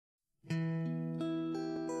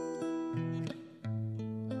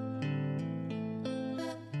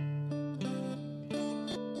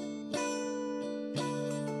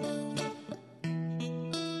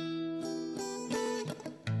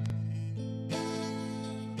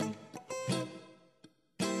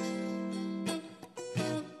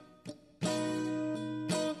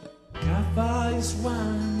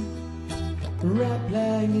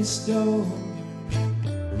Replang is dope,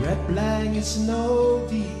 Replang is no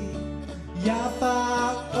deal.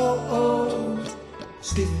 Yhaal, oh,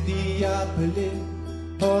 stick the upper lip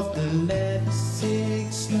of the letter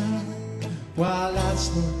 6 now, while I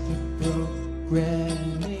smoke the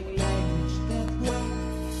programming language that way.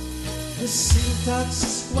 The syntax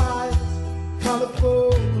is wild,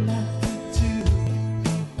 colorful aptitude,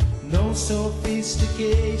 no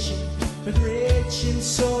sophistication, but rich in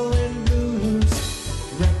soul and blues.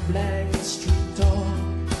 Replang is street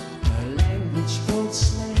talk, a language called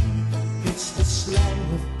slang. It's the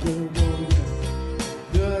slang of the warrior,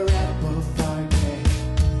 the rap of our day.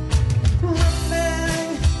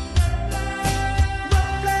 Replang,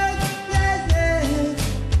 Replang, yeah, yeah.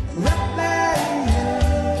 Replang, yeah.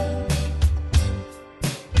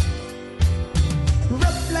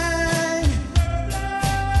 Replang,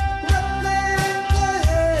 Replang,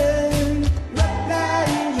 yeah.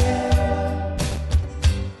 Replang, yeah.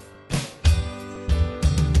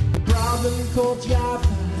 The problem called Yhaal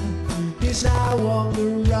is now on the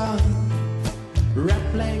run.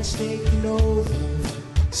 Replang's taking over,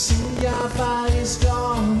 soon Yhaal is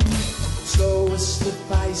gone. Slow as the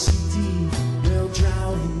YCD will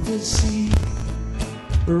drown in the sea.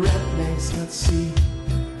 Replang's got sea,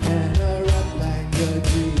 and a Replang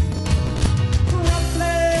agree.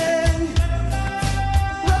 Replang,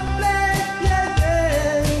 Replang, yeah,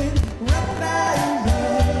 yeah. Replang,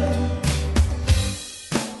 yeah.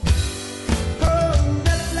 Oh,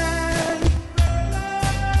 Replang,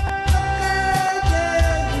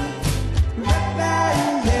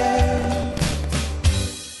 Replang, yeah.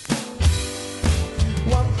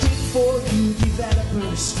 One tip for you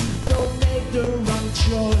developers, don't make the wrong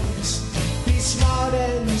choice. Be smart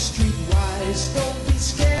and streetwise, don't be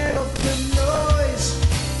scared of the noise.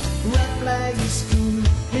 Replang is cool,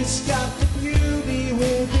 it's got the beauty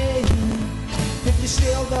within. If you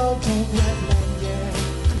still don't talk Replang, yeah,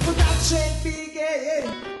 for God's sake, be gay.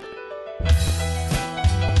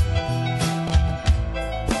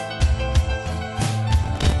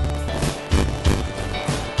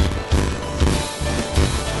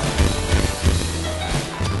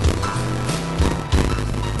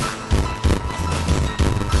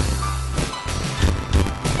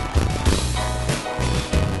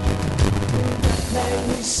 Replang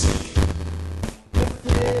we seek the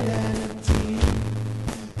fidelity.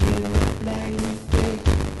 In Replang we think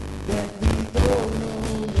that we don't know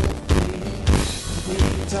nothing. We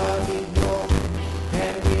target wrong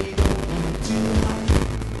and we don't want to hide.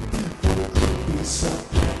 For the peace of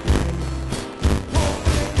Replang,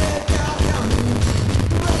 hoping that down.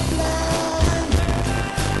 Replang,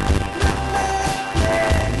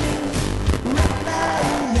 Replang,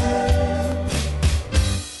 yeah, Replang, yeah.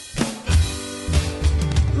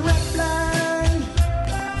 Replang,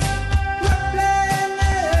 Replang,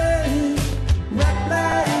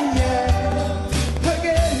 Replang, yeah.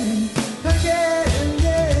 Again,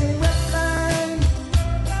 yeah. Replang,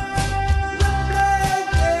 Replang,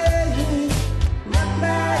 yeah.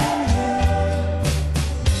 Replang, yeah.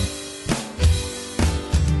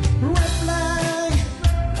 Replang,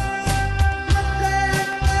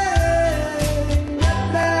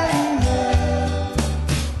 Replang, yeah.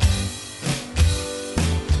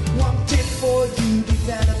 One tip for you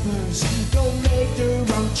developers, don't make the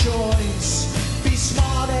wrong choice. Be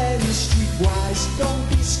smart and streetwise, don't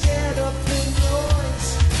be scared of the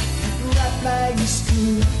noise. Replang is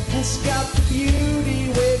cool, has got the beauty